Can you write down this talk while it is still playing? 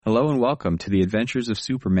Hello and welcome to the Adventures of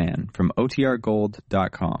Superman from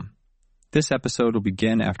OTRGold.com. This episode will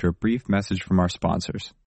begin after a brief message from our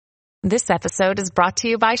sponsors. This episode is brought to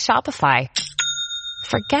you by Shopify.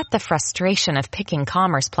 Forget the frustration of picking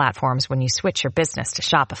commerce platforms when you switch your business to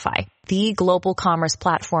Shopify, the global commerce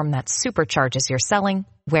platform that supercharges your selling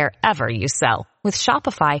wherever you sell. With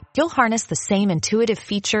Shopify, you'll harness the same intuitive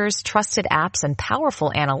features, trusted apps, and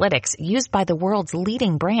powerful analytics used by the world's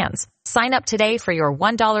leading brands. Sign up today for your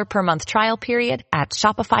 $1 per month trial period at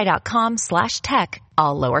shopify.com/tech,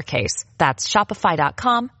 all lowercase. That's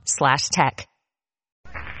shopify.com/tech.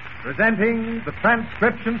 Presenting the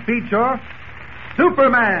transcription feature,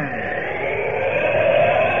 Superman.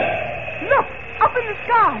 Look, up in the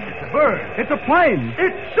sky. It's a bird. It's a plane.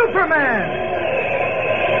 It's Superman.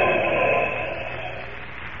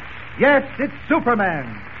 Yes, it's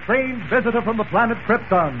Superman, strange visitor from the planet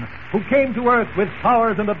Krypton, who came to Earth with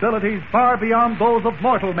powers and abilities far beyond those of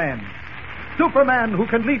mortal men. Superman, who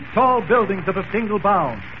can leap tall buildings at a single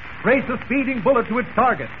bound, race a speeding bullet to its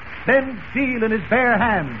target, bend steel in his bare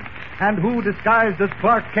hands, and who, disguised as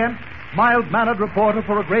Clark Kent, mild-mannered reporter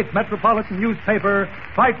for a great metropolitan newspaper,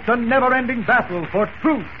 fights a never-ending battle for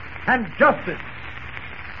truth and justice.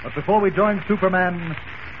 But before we join Superman,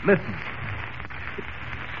 listen.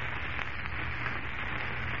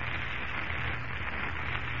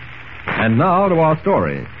 And now to our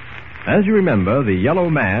story. As you remember, the Yellow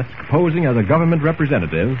Mask, posing as a government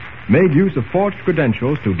representative, made use of forged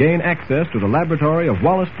credentials to gain access to the laboratory of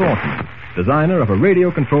Wallace Thornton, designer of a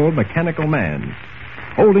radio-controlled mechanical man.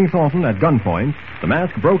 Holding Thornton at gunpoint, the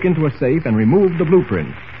Mask broke into a safe and removed the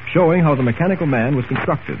blueprint, showing how the mechanical man was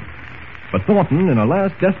constructed. But Thornton, in a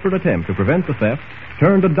last desperate attempt to prevent the theft,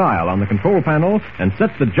 turned a dial on the control panel and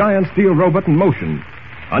set the giant steel robot in motion.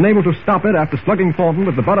 Unable to stop it after slugging Thornton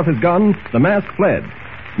with the butt of his gun, the Mask fled.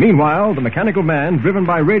 Meanwhile, the mechanical man, driven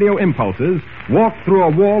by radio impulses, walked through a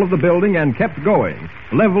wall of the building and kept going,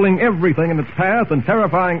 leveling everything in its path and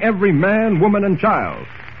terrifying every man, woman, and child.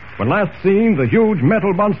 When last seen, the huge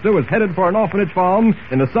metal monster was headed for an orphanage farm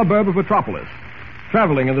in the suburb of Metropolis.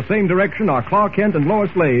 Traveling in the same direction are Clark Kent and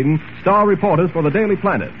Lois Lane, star reporters for the Daily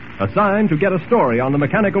Planet, assigned to get a story on the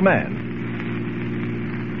mechanical man.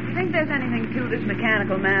 You think there's anything to this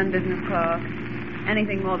mechanical man business, Clark?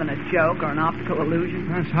 Anything more than a joke or an optical illusion?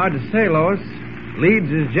 That's hard to say, Lois.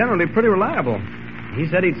 Leeds is generally pretty reliable. He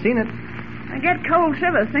said he'd seen it. I get cold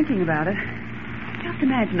shivers thinking about it. Just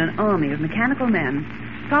imagine an army of mechanical men,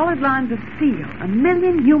 solid lines of steel, 1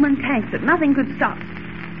 million human tanks that nothing could stop.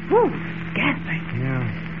 Whew, gasping. Yeah.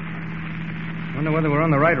 Wonder whether we're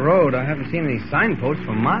on the right road. I haven't seen any signposts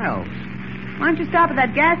for miles. Why don't you stop at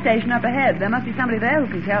that gas station up ahead? There must be somebody there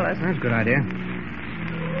who can tell us. That's a good idea.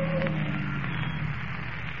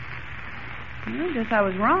 Well, guess I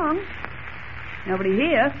was wrong. Nobody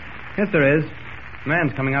here. Yes, there is.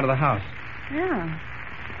 Man's coming out of the house. Yeah.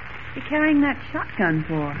 What's he carrying that shotgun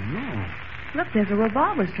for? No. Look, there's a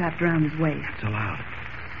revolver strapped around his waist. That's allowed.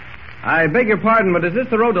 I beg your pardon, but is this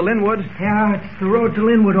the road to Linwood? Yeah, it's the road to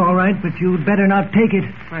Linwood, all right, but you'd better not take it.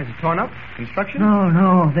 Why, is it torn up? Construction?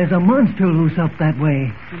 No, there's a monster loose up that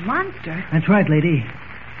way. A monster? That's right, lady.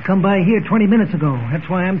 Come by here 20 minutes ago. That's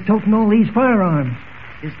why I'm toting all these firearms,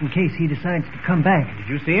 just in case he decides to come back. Did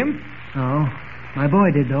you see him? No, my boy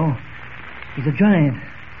did, though. He's a giant.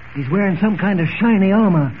 He's wearing some kind of shiny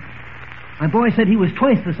armor. My boy said he was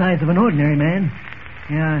twice the size of an ordinary man.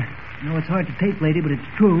 Yeah, I know it's hard to take, lady, but it's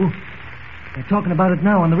true. They're talking about it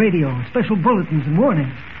now on the radio. Special bulletins and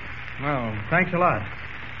warnings. Well, thanks a lot.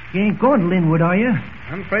 You ain't going to Linwood, are you?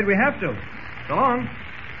 I'm afraid we have to. So long.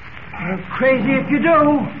 You're crazy if you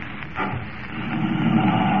do.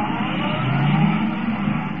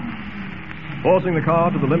 Forcing the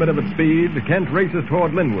car to the limit of its speed, Kent races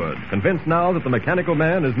toward Linwood, convinced now that the mechanical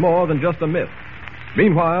man is more than just a myth.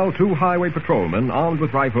 Meanwhile, 2 highway patrolmen, armed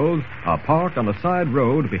with rifles, are parked on a side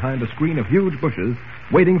road behind a screen of huge bushes,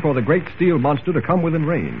 waiting for the great steel monster to come within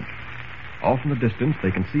range. Off in the distance,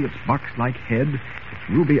 they can see its box-like head, its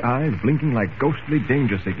ruby eyes blinking like ghostly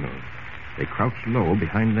danger signals. They crouch low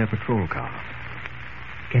behind their patrol car.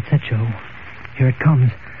 Get set, Joe. Here it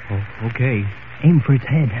comes. Oh, okay. Aim for its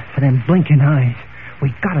head, for them blinking eyes.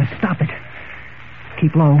 We gotta stop it.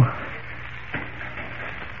 Keep low.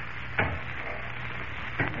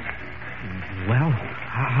 Well,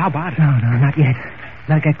 how about it? No, not yet.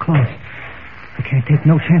 Gotta get close. I can't take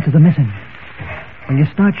no chances of missing. When you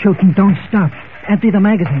start shooting, don't stop. Empty the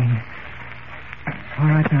magazine. All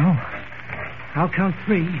right, now. I'll count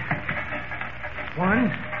 3.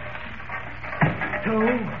 1,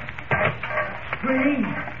 2, 3.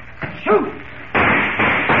 Shoot!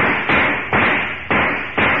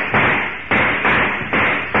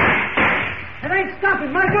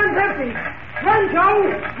 me! Run,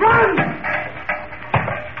 Joe! Run!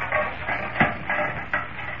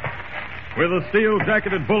 With the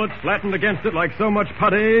steel-jacketed bullets flattened against it like so much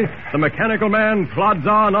putty, the mechanical man plods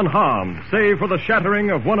on unharmed, save for the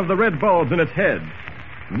shattering of one of the red bulbs in its head.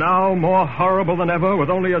 Now more horrible than ever, with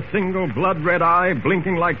only a single blood-red eye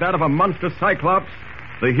blinking like that of a monster cyclops,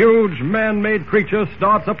 the huge man-made creature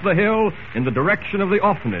starts up the hill in the direction of the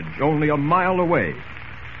orphanage, only a mile away.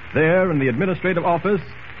 There, in the administrative office,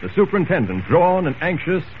 the superintendent, drawn and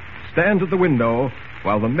anxious, stands at the window,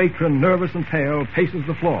 while the matron, nervous and pale, paces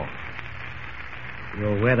the floor.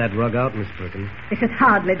 You'll wear that rug out, Miss Perkins. This is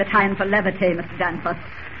hardly the time for levity, Mr. Danforth.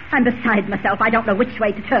 I'm beside myself. I don't know which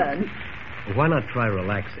way to turn. Well, why not try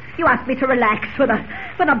relaxing? You asked me to relax with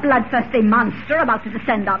a bloodthirsty monster about to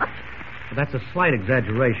descend on us. But that's a slight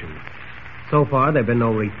exaggeration. So far, there have been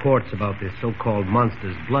no reports about this so-called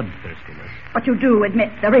monster's bloodthirstiness. But you do admit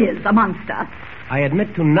there is a monster. I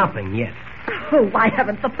admit to nothing yet. Oh, why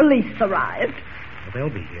haven't the police arrived? Well,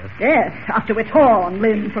 they'll be here. Yes, after we're torn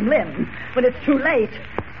limb from limb. When it's too late.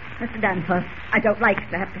 Mr. Danforth, I don't like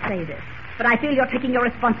to have to say this, but I feel you're taking your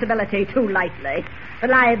responsibility too lightly. The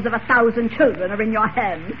lives of 1,000 children are in your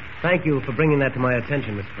hands. Thank you for bringing that to my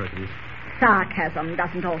attention, Miss Perkins. Sarcasm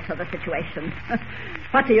doesn't alter the situation.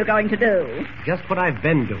 What are you going to do? Just what I've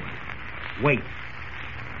been doing. Wait.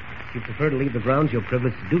 If you prefer to leave the grounds, you're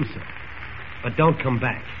privileged to do so. But don't come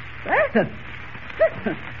back.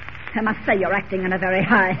 I must say you're acting in a very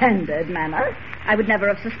high-handed manner. I would never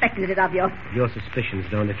have suspected it of you. Your suspicions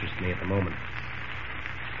don't interest me at the moment.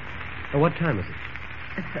 Now, what time is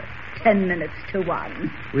it? 10 minutes to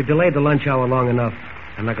 1. We've delayed the lunch hour long enough.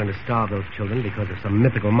 I'm not going to starve those children because of some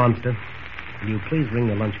mythical monster. Will you please ring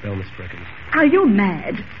the lunch bell, Miss Perkins? Are you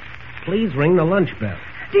mad? Please ring the lunch bell.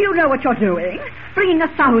 Do you know what you're doing? Bringing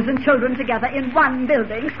 1,000 children together in one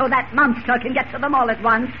building so that monster can get to them all at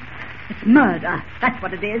once. It's murder. That's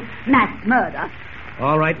what it is. Mass murder.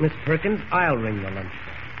 All right, Miss Perkins, I'll ring the lunch bell.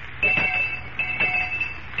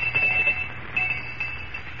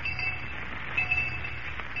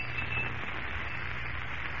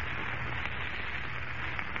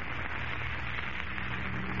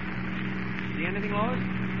 See anything, Lois?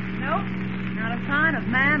 Nope. Not a sign of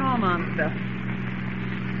man or monster.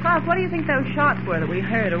 Clark, what do you think those shots were that we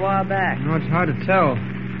heard a while back? No, it's hard to tell.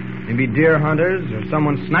 Maybe deer hunters or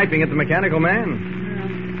someone sniping at the mechanical man.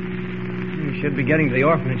 You should be getting to the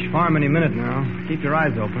orphanage farm any minute now. Keep your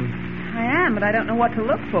eyes open. I am, but I don't know what to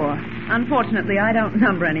look for. Unfortunately, I don't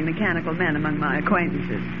number any mechanical men among my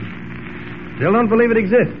acquaintances. Still don't believe it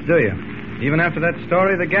exists, do you? Even after that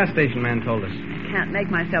story the gas station man told us. I can't make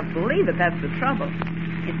myself believe it. That's the trouble.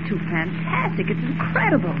 It's too fantastic. It's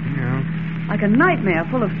incredible. Yeah. Like a nightmare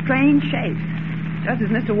full of strange shapes. Just as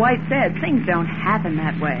Mr. White said, things don't happen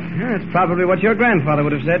that way. Yeah, that's probably what your grandfather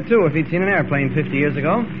would have said, too, if he'd seen an airplane 50 years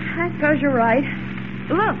ago. I suppose you're right.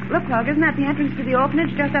 Look, Clark, isn't that the entrance to the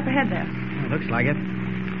orphanage just up ahead there? Well, looks like it.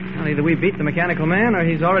 Well, either we beat the mechanical man or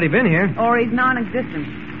he's already been here. Or he's non-existent.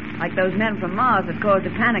 Like those men from Mars that caused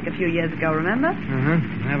a panic a few years ago, remember? Uh-huh.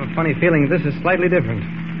 I have a funny feeling this is slightly different.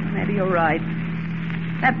 Maybe you're right.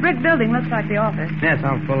 That brick building looks like the office. Yes,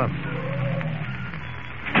 I'll pull up.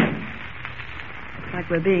 Like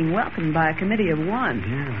we're being welcomed by a committee of one.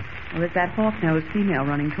 Yeah. Or is that hawk-nosed female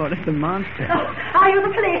running toward us a monster? Oh, are you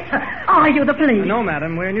the police? Are you the police? No,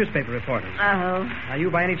 madam. We're newspaper reporters. Oh. Are you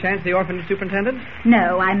by any chance the orphanage superintendent?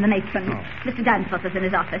 No, I'm the matron. Oh. Mr. Danforth is in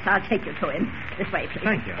his office. I'll take you to him. This way, please.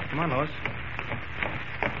 Thank you. Come on, Lois.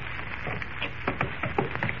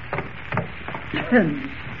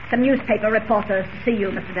 Some newspaper reporters to see you,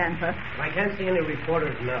 Mr. Danforth. I can't see any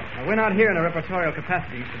reporters now. We're not here in a reportorial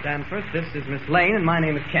capacity, Mr. Danforth. This is Miss Lane, and my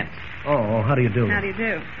name is Kent. Oh, how do you do? How do you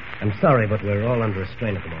do? I'm sorry, but we're all under a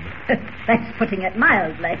strain at the moment. That's putting it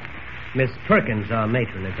mildly. Miss Perkins, our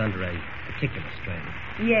matron, is under a particular strain.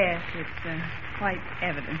 Yes, it's quite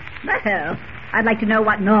evident. Well, I'd like to know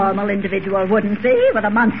what normal individual wouldn't be with a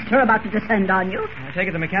monster about to descend on you. I take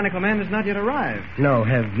it the mechanical man has not yet arrived. No,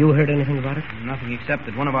 have you heard anything about it? Nothing except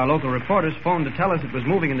that one of our local reporters phoned to tell us it was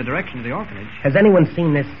moving in the direction of the orphanage. Has anyone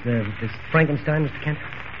seen this Frankenstein, Mr. Kent?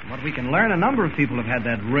 From what we can learn, a number of people have had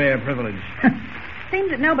that rare privilege. Seems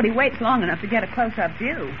that nobody waits long enough to get a close-up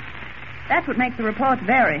view. That's what makes the reports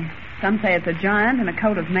vary. Some say it's a giant in a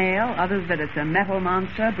coat of mail, others that it's a metal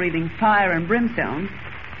monster breathing fire and brimstone.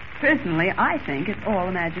 Personally, I think it's all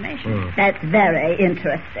imagination. That's very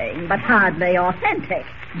interesting, but hardly authentic.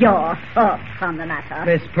 Your thoughts on the matter.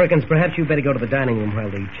 Miss Perkins, perhaps you'd better go to the dining room while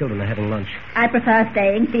the children are having lunch. I prefer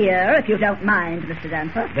staying here, if you don't mind, Mr.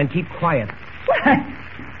 Danforth. Then keep quiet.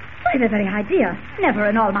 Why, the very idea. Never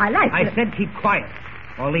in all my life. I said keep quiet,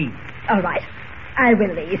 or leave. All right. I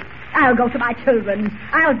will leave. I'll go to my children.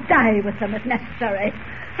 I'll die with them if necessary.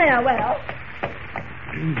 Farewell.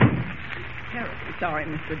 Terribly sorry,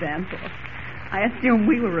 Mr. Danforth. I assume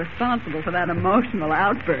we were responsible for that emotional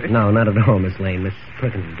outburst. No, not at all, Miss Lane. Miss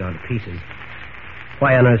Perkins has gone to pieces.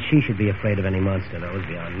 Why on earth she should be afraid of any monster, though, is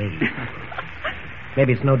beyond me.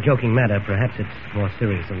 Maybe it's no joking matter. Perhaps it's more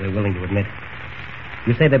serious than we're willing to admit.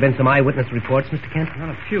 You say there have been some eyewitness reports, Mr. Kent? Not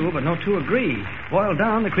a few, but no two agree. Boiled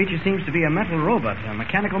down, the creature seems to be a metal robot, a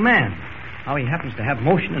mechanical man. How he happens to have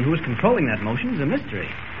motion and who's controlling that motion is a mystery.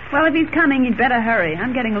 Well, if he's coming, he'd better hurry.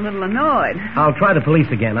 I'm getting a little annoyed. I'll try the police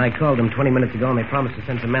again. I called them 20 minutes ago, and they promised to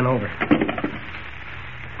send some men over.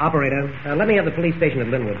 Operator, let me have the police station at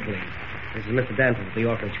Linwood, please. This is Mr. Danforth at the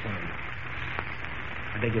orphanage farm.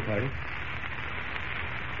 I beg your pardon?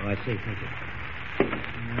 Oh, I see. Thank you.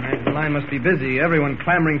 All right, the line must be busy. Everyone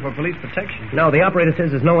clamoring for police protection. No, the operator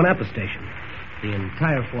says there's no one at the station. The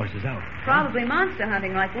entire force is out. Probably monster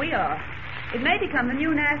hunting like we are. It may become the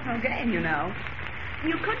new national game, you know.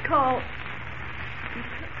 You could call...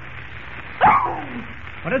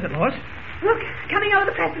 What is it, Lois? Look, coming over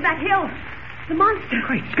the crest of that hill. The monster.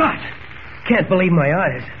 Great Scott! Can't believe my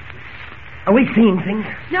eyes. Are we seeing things?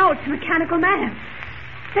 No, it's a mechanical man.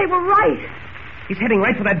 They were right. He's heading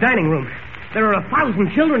right for that dining room. There are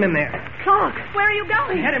 1,000 children in there. Clark, where are you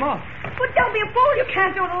going? Head him off. But don't be a fool. You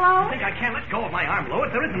can't do it alone. I think I can't let go of my arm,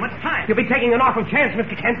 Lois. There isn't much time. You'll be taking an awful chance,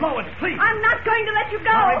 Mr. Kent. Lois, please. I'm not going to let you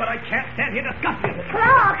go. Sorry, but I can't stand here discussing it.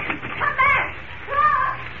 Clark, come back.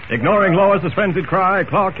 Clark. Ignoring Lois's frenzied cry,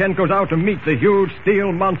 Clark Kent goes out to meet the huge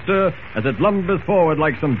steel monster as it lumbers forward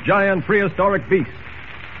like some giant prehistoric beast.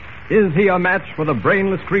 Is he a match for the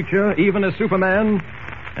brainless creature, even as Superman?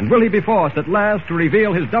 And will he be forced at last to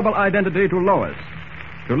reveal his double identity to Lois?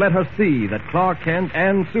 To let her see that Clark Kent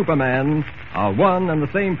and Superman are one and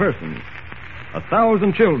the same person.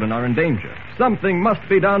 1,000 children are in danger. Something must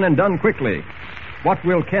be done, and done quickly. What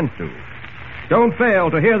will Kent do? Don't fail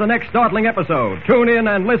to hear the next startling episode. Tune in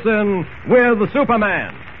and listen with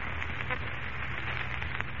Superman.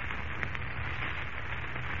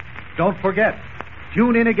 Don't forget,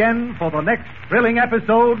 tune in again for the next thrilling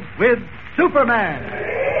episode with Superman.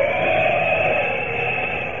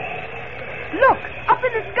 Look, up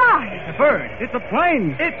in the sky. It's a bird. It's a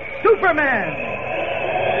plane. It's Superman.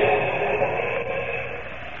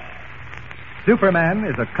 Superman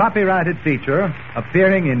is a copyrighted feature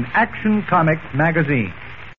appearing in Action Comics magazine.